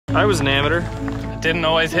I was an amateur. I didn't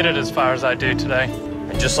always hit it as far as I do today.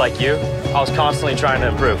 And just like you, I was constantly trying to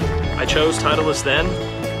improve. I chose Titleist then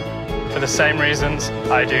for the same reasons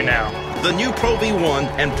I do now. The new Pro V1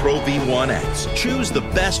 and Pro V1X. Choose the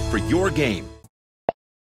best for your game.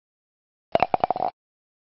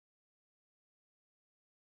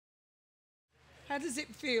 How does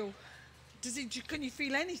it feel? Can you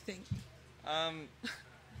feel anything?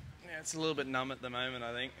 Yeah, it's a little bit numb at the moment,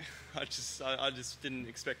 I think. I just didn't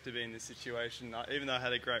expect to be in this situation. Even though I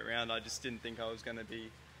had a great round, I just didn't think I was going to be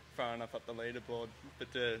far enough up the leaderboard.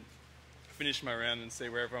 But to finish my round and see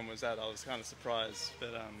where everyone was at, I was kind of surprised.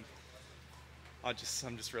 But I'm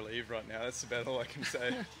just relieved right now. That's about all I can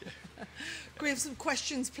say. Yeah. Can we have some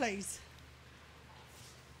questions, please?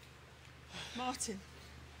 Martin.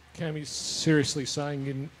 Cam, you seriously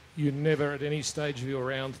saying you never at any stage of your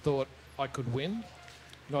round thought I could win?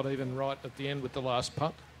 Not even right at the end with the last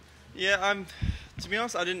putt? Yeah, to be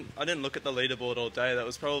honest, I didn't look at the leaderboard all day. That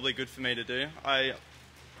was probably good for me to do. I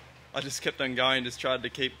just kept on going, just tried to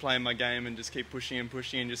keep playing my game and just keep pushing and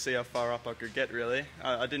pushing and just see how far up I could get, really.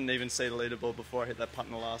 I didn't even see the leaderboard before I hit that putt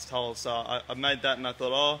in the last hole, so I made that and I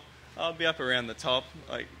thought, oh, I'll be up around the top.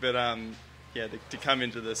 Yeah, to come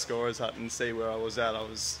into the scorer's hut and see where I was at, I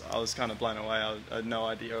was kind of blown away. I had no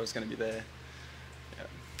idea I was going to be there. Yeah.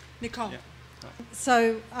 Nicole. Yeah.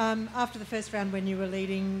 So after the first round when you were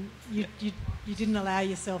leading, you didn't allow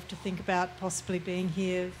yourself to think about possibly being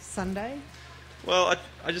here Sunday? Well,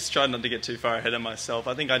 I just tried not to get too far ahead of myself.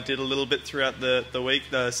 I think I did a little bit throughout the week.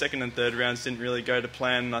 The second and third rounds didn't really go to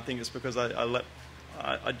plan, and I think it's because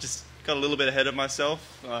I just got a little bit ahead of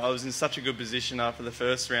myself. I was in such a good position after the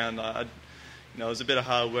first round. It was a bit of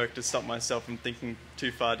hard work to stop myself from thinking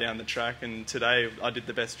too far down the track, and today I did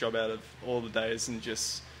the best job out of all the days and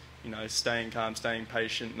just staying calm, staying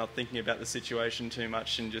patient, not thinking about the situation too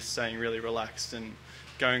much and just staying really relaxed and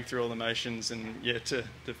going through all the motions. And yeah, to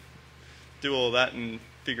do all that and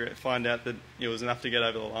find out that it was enough to get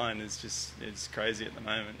over the line it's crazy at the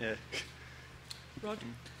moment, yeah. Rod?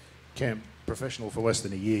 Cam, professional for less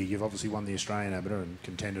than a year, you've obviously won the Australian Amateur and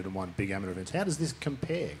contended and won big amateur events. How does this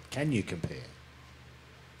compare? Can you compare?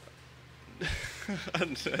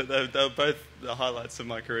 They were both the highlights of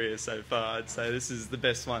my career so far. I'd say this is the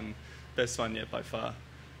best one yet by far.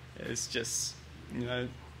 It's just, I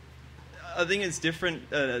think it's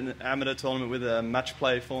different, an amateur tournament with a match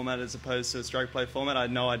play format as opposed to a stroke play format. I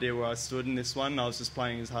had no idea where I stood in this one. I was just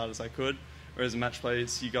playing as hard as I could. Whereas a match play,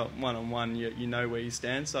 you got one-on-one, you know where you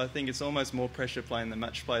stand. So I think it's almost more pressure playing the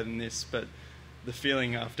match play than this. But the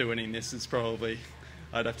feeling after winning this is probably,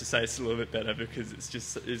 I'd have to say it's a little bit better because it's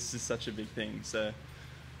just such a big thing. So,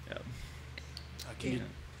 yeah. Can you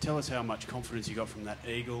tell us how much confidence you got from that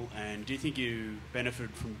eagle, and do you think you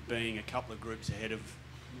benefited from being a couple of groups ahead of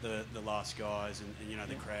the last guys and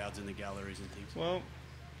the crowds and the galleries and things? Well,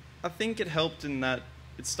 I think it helped in that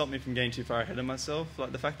it stopped me from getting too far ahead of myself.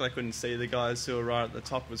 Like the fact that I couldn't see the guys who were right at the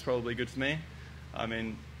top was probably good for me. I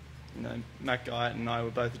mean, Matt Guyett and I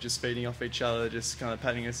were both just feeding off each other, just kind of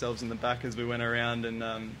patting ourselves in the back as we went around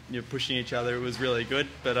and pushing each other. It was really good,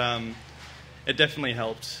 but it definitely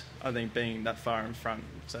helped, I think, being that far in front.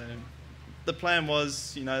 So the plan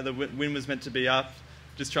was, the win was meant to be up,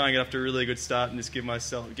 just try and get off to a really good start and just get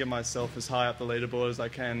myself as high up the leaderboard as I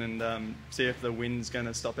can and see if the win's going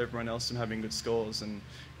to stop everyone else from having good scores, and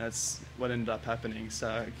that's what ended up happening.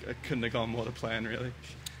 So I couldn't have gone more to plan, really.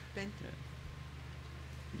 Ben? Yeah.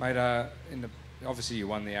 Mate, obviously you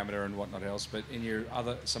won the amateur and whatnot else, but in your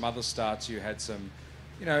some other starts you had some,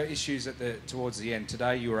 issues towards the end.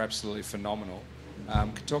 Today you were absolutely phenomenal.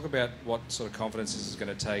 Talk about what sort of confidence this is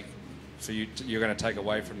going to take for you. You're going to take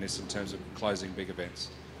away from this in terms of closing big events.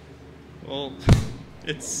 Well,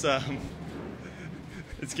 it's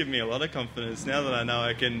given me a lot of confidence now that I know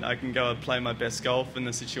I can go and play my best golf in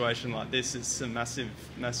a situation like this. It's a massive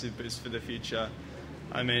boost for the future.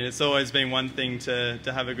 I mean, it's always been one thing to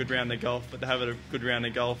have a good round of golf, but to have a good round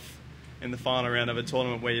of golf in the final round of a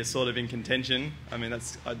tournament where you're sort of in contention, I mean,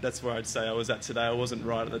 that's where I'd say I was at today. I wasn't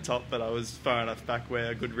right at the top, but I was far enough back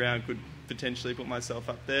where a good round could potentially put myself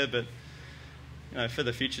up there. But for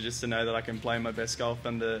the future, just to know that I can play my best golf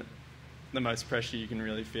under the most pressure you can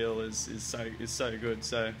really feel is so good.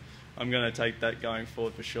 So I'm going to take that going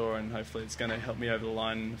forward for sure, and hopefully it's going to help me over the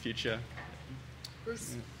line in the future.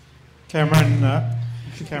 Bruce? Cameron,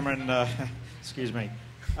 excuse me.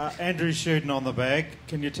 Andrew's shooting on the bag.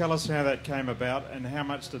 Can you tell us how that came about and how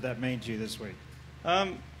much did that mean to you this week?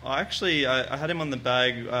 I had him on the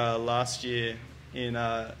bag last year in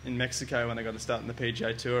Mexico when I got to start in the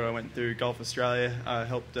PGA Tour. I went through Golf Australia,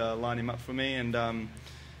 helped line him up for me, and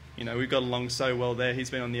we got along so well there. He's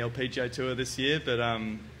been on the LPGA Tour this year, but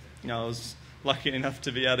I was lucky enough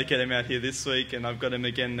to be able to get him out here this week, and I've got him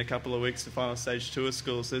again in a couple of weeks for final stage tour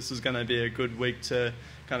school. So this is going to be a good week to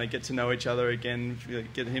kind of get to know each other again,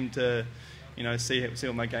 get him to, see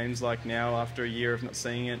what my game's like now after a year of not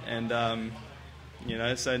seeing it, and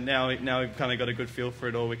so now we've kind of got a good feel for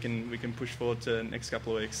it all. We can push forward to the next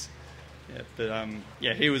couple of weeks. Yeah,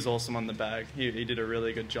 but he was awesome on the bag. He did a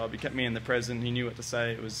really good job. He kept me in the present. He knew what to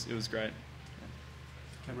say. It was great.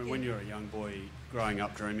 Cameron, when you were a young boy growing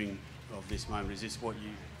up dreaming of this moment, is this what you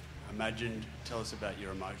imagined? Tell us about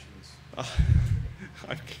your emotions.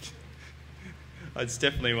 It's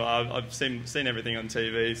definitely, I've seen everything on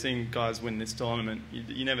TV, seen guys win this tournament.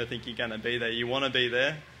 You never think you're going to be there. You want to be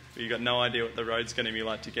there, but you've got no idea what the road's going to be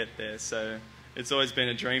like to get there. So it's always been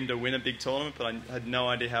a dream to win a big tournament, but I had no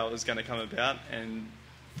idea how it was going to come about. And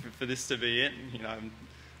for this to be it,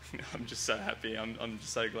 I'm just so happy. I'm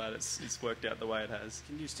just so glad it's worked out the way it has.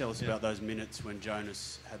 Can you just tell us about those minutes when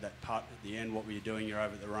Jonas had that putt at the end? What were you doing? You're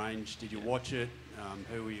over at the range. Did you watch it?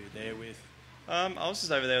 Who were you there with? I was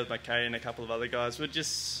just over there with my Kay and a couple of other guys. I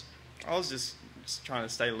was just trying to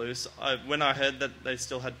stay loose. When I heard that they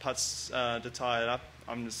still had putts to tie it up,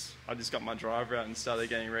 I just got my driver out and started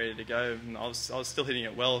getting ready to go. And I was still hitting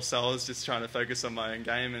it well, so I was just trying to focus on my own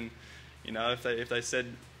game. And if they said,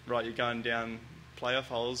 right, you're going down playoff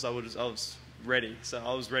holes, I was ready. So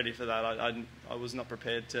I was ready for that. I was not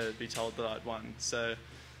prepared to be told that I'd won. So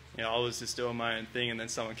I was just doing my own thing, and then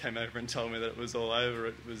someone came over and told me that it was all over.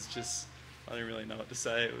 It was just, I didn't really know what to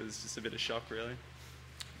say. It was just a bit of shock, really.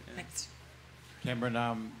 Yeah. Next.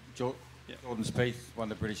 Cameron, Jordan Spieth won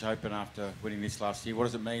the British Open after winning this last year. What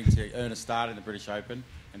does it mean to earn a start in the British Open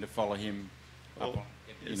and to follow him up on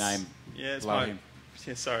your name? It's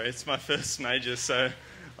my first major, so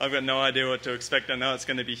I've got no idea what to expect. I know it's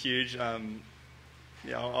going to be huge. I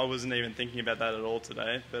wasn't even thinking about that at all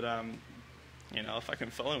today, but if I can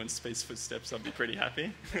follow in Spieth's footsteps, I'll be pretty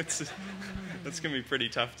happy. It's going to be pretty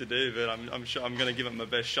tough to do, but I'm sure I'm going to give it my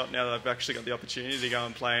best shot now that I've actually got the opportunity to go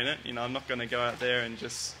and play in it. I'm not going to go out there and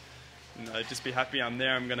just be happy I'm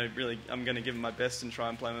there. I'm going to give it my best and try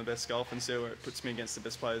and play my best golf and see where it puts me against the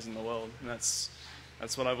best players in the world. And that's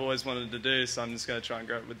what I've always wanted to do. So I'm just going to try and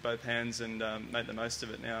grab it with both hands and make the most of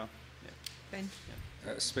it now. Yeah. Ben.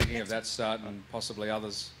 Speaking of that start and possibly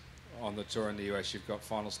others on the tour in the US, you've got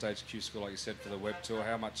final stage Q School, like you said, for the web tour.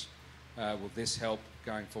 How much will this help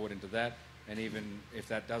going forward into that? And even if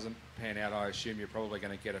that doesn't pan out, I assume you're probably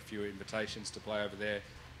going to get a few invitations to play over there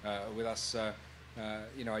with us.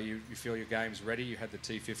 You feel your game's ready. You had the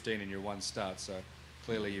T15 in your one start, so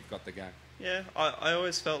clearly you've got the game. Yeah, I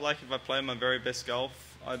always felt like if I play my very best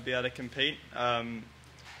golf, I'd be able to compete. I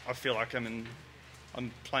feel like I'm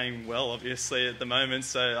playing well, obviously, at the moment,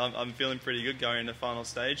 so I'm feeling pretty good going into final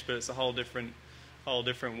stage. But it's a whole different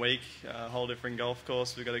week, a whole different golf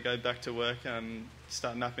course. We've got to go back to work,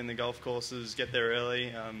 start mapping the golf courses, get there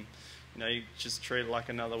early. You just treat it like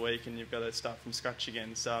another week, and you've got to start from scratch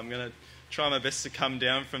again. So I'm going to try my best to come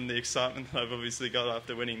down from the excitement that I've obviously got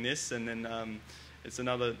after winning this, and then it's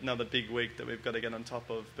another big week that we've got to get on top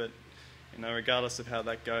of. But regardless of how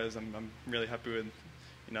that goes, I'm really happy with.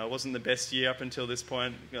 It wasn't the best year up until this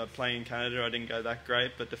point. Playing in Canada, I didn't go that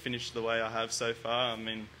great, but to finish the way I have so far,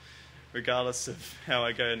 regardless of how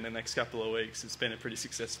I go in the next couple of weeks, it's been a pretty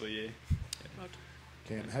successful year. Yeah.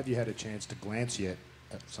 Cam, have you had a chance to glance yet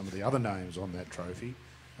at some of the other names on that trophy?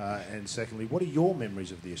 And secondly, what are your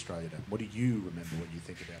memories of the Australian Open? What do you remember when you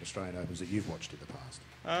think about Australian Opens that you've watched in the past?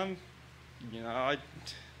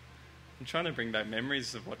 I'm trying to bring back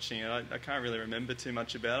memories of watching it. I can't really remember too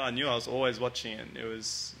much about it. I knew I was always watching it. It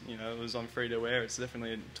was, it was on free to air. It's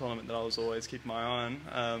definitely a tournament that I was always keeping my eye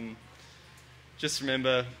on. Just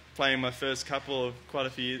remember playing my first couple quite a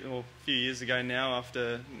few years ago now,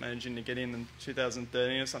 after managing to get in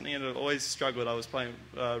 2013 or something, and I always struggled. I was playing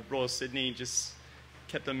Royal Sydney, just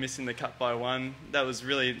kept on missing the cut by one. That was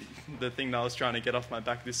really the thing that I was trying to get off my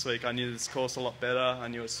back this week. I knew this course a lot better. I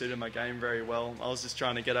knew it suited my game very well. I was just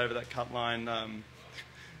trying to get over that cut line.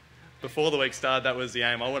 Before the week started, that was the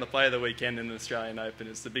aim. I want to play the weekend in the Australian Open.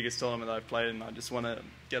 It's the biggest tournament that I've played, and I just want to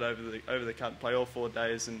get over the cut, play all 4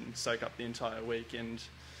 days and soak up the entire week. And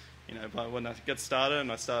but when I got started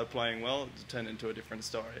and I started playing well, it turned into a different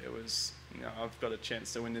story. It was, I've got a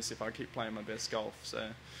chance to win this if I keep playing my best golf. So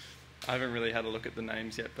I haven't really had a look at the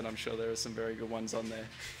names yet, but I'm sure there are some very good ones on there.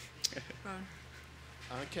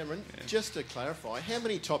 Cameron, just to clarify, how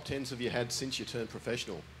many top 10s have you had since you turned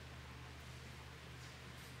professional?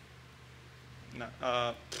 No,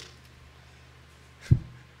 a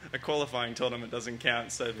qualifying tournament doesn't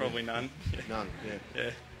count, so probably none. None, yeah.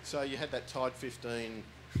 Yeah. So you had that tied 15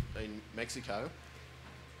 in Mexico,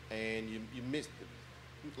 and you missed.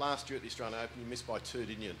 last year at the Australian Open, you missed by 2,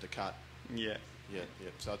 didn't you, to cut? Yeah. Yeah, yeah.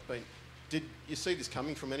 So it's been... Did you see this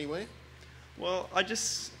coming from anywhere? Well, I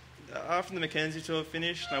just... After the Mackenzie Tour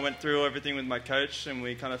finished, I went through everything with my coach and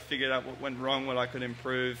we kind of figured out what went wrong, what I could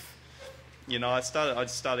improve. You know, I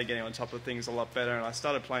started getting on top of things a lot better, and I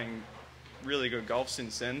started playing really good golf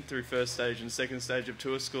since then. Through first stage and second stage of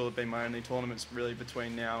tour school have been my only tournaments really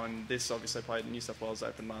between now and this. Obviously I played the New South Wales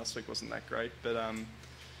Open last week, wasn't that great, but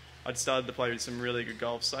I'd started to play with some really good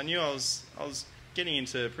golf, so I knew I was getting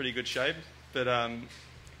into pretty good shape, but I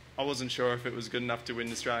wasn't sure if it was good enough to win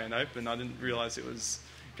the Australian Open. I didn't realise it was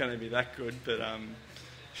going to be that good, but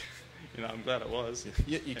you know, I'm glad it was.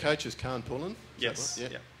 Yeah. Your coach is Khan Pullen? Yes. Right?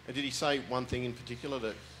 Yeah. Yeah. And did he say one thing in particular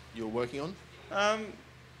that you were working on?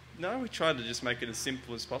 No, we tried to just make it as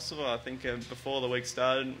simple as possible. I think before the week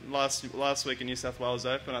started, last week in New South Wales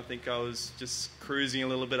Open, I think I was just cruising a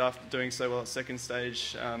little bit after doing so well at second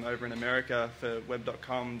stage over in America for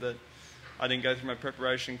web.com, that I didn't go through my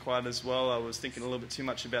preparation quite as well. I was thinking a little bit too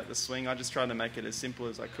much about the swing. I just tried to make it as simple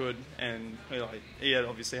as I could, and you know, he had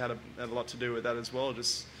obviously had a lot to do with that as well.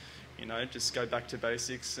 Just, you know, just go back to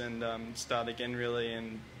basics and start again really,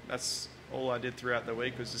 and that's all I did throughout the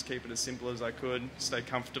week, was just keep it as simple as I could, stay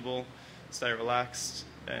comfortable, stay relaxed,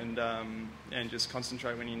 and just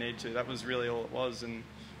concentrate when you need to. That was really all it was, and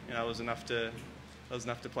you know, it was enough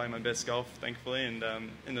to play my best golf, thankfully. And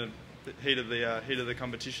in the heat of the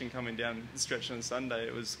competition coming down the stretch on Sunday,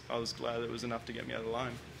 I was glad it was enough to get me over the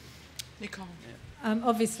line. Nicole. Yeah.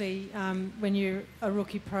 Obviously, when you're a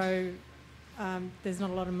rookie pro, there's not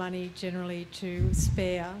a lot of money generally to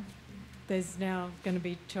spare. There's now going to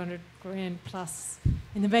be 200 grand plus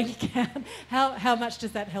in the bank account. How much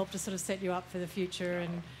does that help to sort of set you up for the future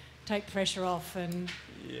and take pressure off? And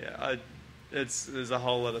yeah, there's a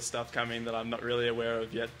whole lot of stuff coming that I'm not really aware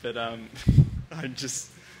of yet, but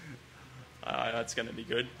that's going to be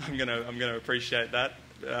good. I'm going to appreciate that.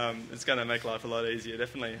 It's going to make life a lot easier,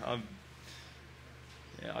 definitely.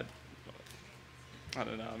 I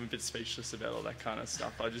don't know, I'm a bit speechless about all that kind of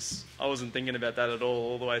stuff. I wasn't thinking about that at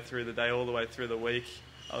all the way through the day, all the way through the week.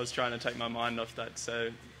 I was trying to take my mind off that,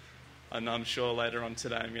 and I'm sure later on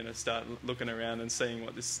today I'm going to start looking around and seeing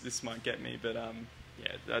what this might get me, but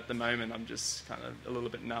yeah, at the moment I'm just kind of a little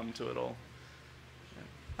bit numb to it all.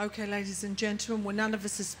 Yeah. Okay, ladies and gentlemen, well, none of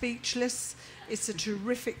us are speechless. It's a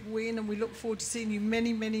terrific win, and we look forward to seeing you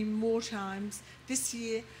many, many more times this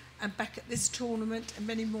year, and back at this tournament, and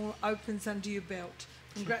many more Opens under your belt.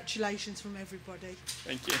 Congratulations from everybody.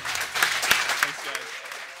 Thank you. Thanks, guys.